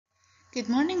Good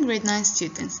morning, grade 9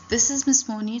 students. This is Miss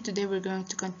Moni. Today we're going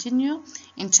to continue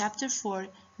in chapter 4,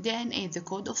 DNA, the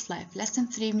Code of Life, lesson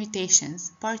 3, Mutations,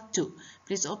 part 2.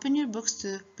 Please open your books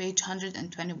to page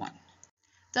 121.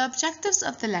 The objectives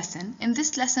of the lesson. In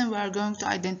this lesson, we are going to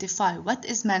identify what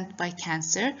is meant by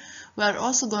cancer. We are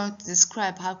also going to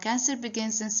describe how cancer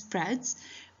begins and spreads.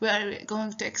 We are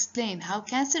going to explain how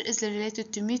cancer is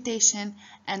related to mutation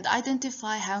and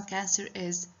identify how cancer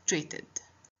is treated.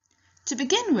 To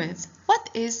begin with, what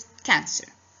is cancer?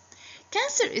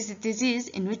 Cancer is a disease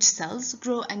in which cells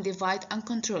grow and divide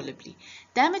uncontrollably,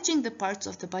 damaging the parts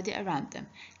of the body around them.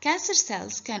 Cancer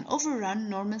cells can overrun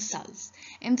normal cells.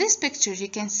 In this picture, you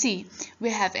can see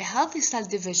we have a healthy cell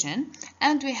division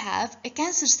and we have a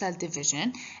cancer cell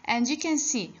division, and you can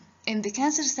see in the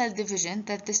cancer cell division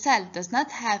that the cell does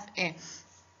not have a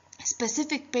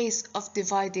specific pace of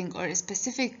dividing or a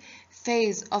specific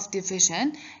phase of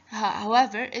division.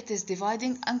 However, it is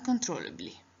dividing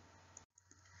uncontrollably.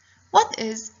 What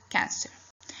is cancer?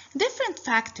 Different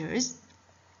factors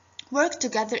work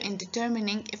together in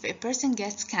determining if a person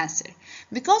gets cancer.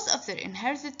 Because of their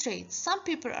inherited traits, some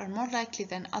people are more likely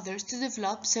than others to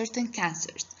develop certain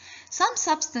cancers. Some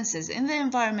substances in the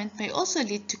environment may also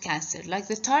lead to cancer, like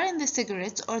the tar in the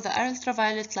cigarettes or the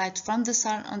ultraviolet light from the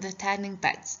sun on the tanning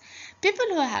beds. People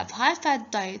who have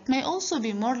high-fat diet may also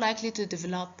be more likely to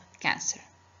develop cancer.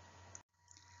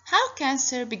 How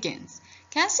cancer begins?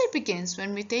 Cancer begins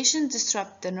when mutations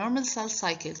disrupt the normal cell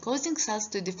cycle, causing cells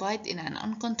to divide in an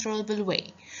uncontrollable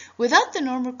way. Without the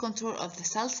normal control of the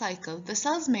cell cycle, the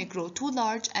cells may grow too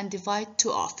large and divide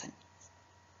too often.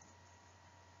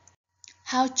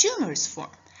 How tumors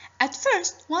form. At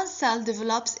first, one cell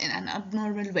develops in an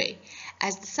abnormal way.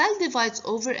 As the cell divides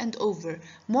over and over,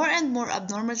 more and more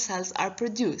abnormal cells are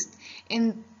produced.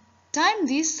 In time,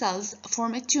 these cells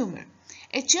form a tumor.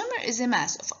 A tumor is a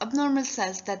mass of abnormal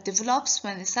cells that develops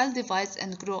when a cell divides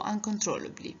and grows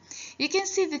uncontrollably. You can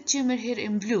see the tumor here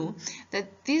in blue,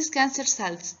 that these cancer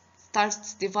cells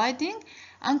starts dividing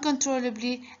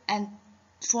uncontrollably and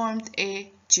formed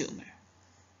a tumor.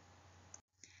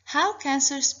 How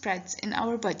cancer spreads in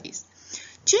our bodies.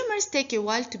 Tumors take a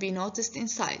while to be noticed in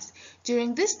size.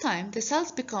 During this time, the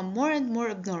cells become more and more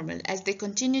abnormal as they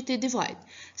continue to divide.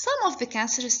 Some of the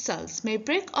cancerous cells may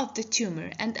break off the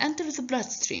tumor and enter the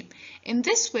bloodstream. In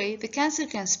this way, the cancer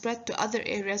can spread to other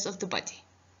areas of the body.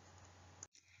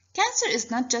 Cancer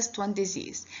is not just one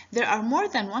disease. There are more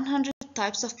than 100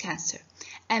 types of cancer,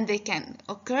 and they can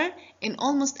occur in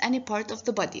almost any part of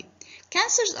the body.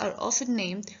 Cancers are often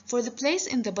named for the place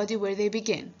in the body where they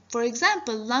begin. For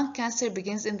example, lung cancer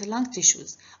begins in the lung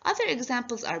tissues. Other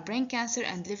examples are brain cancer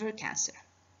and liver cancer.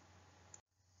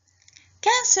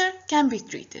 Cancer can be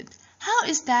treated. How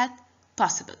is that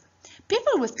possible?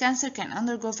 People with cancer can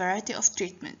undergo a variety of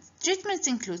treatments. Treatments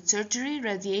include surgery,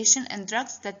 radiation, and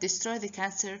drugs that destroy the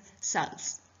cancer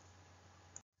cells.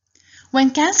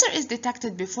 When cancer is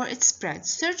detected before it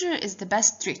spreads, surgery is the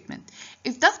best treatment.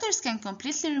 If doctors can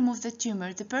completely remove the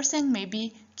tumor, the person may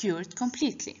be cured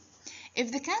completely.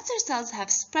 If the cancer cells have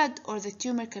spread or the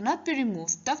tumor cannot be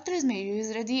removed, doctors may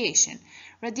use radiation.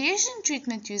 Radiation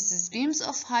treatment uses beams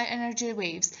of high energy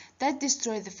waves that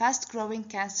destroy the fast-growing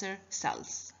cancer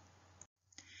cells.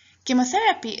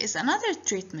 Chemotherapy is another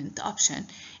treatment option.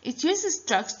 It uses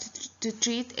drugs to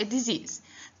treat a disease.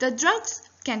 The drugs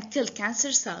can kill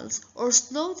cancer cells or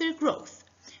slow their growth.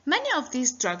 Many of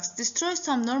these drugs destroy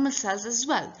some normal cells as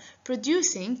well,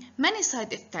 producing many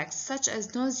side effects such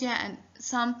as nausea and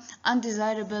some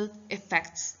undesirable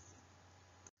effects.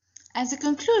 As a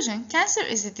conclusion, cancer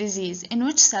is a disease in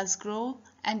which cells grow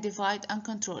and divide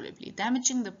uncontrollably,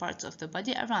 damaging the parts of the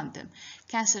body around them.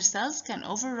 Cancer cells can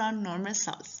overrun normal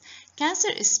cells.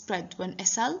 Cancer is spread when a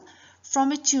cell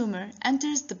from a tumor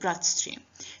enters the bloodstream.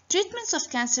 Treatments of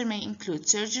cancer may include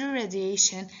surgery,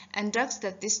 radiation, and drugs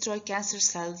that destroy cancer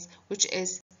cells, which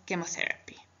is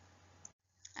chemotherapy.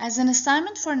 As an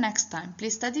assignment for next time,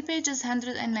 please study pages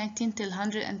 119 till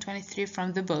 123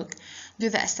 from the book, do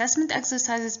the assessment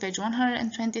exercises page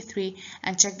 123,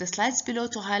 and check the slides below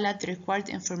to highlight the required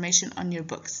information on your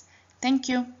books. Thank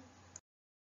you.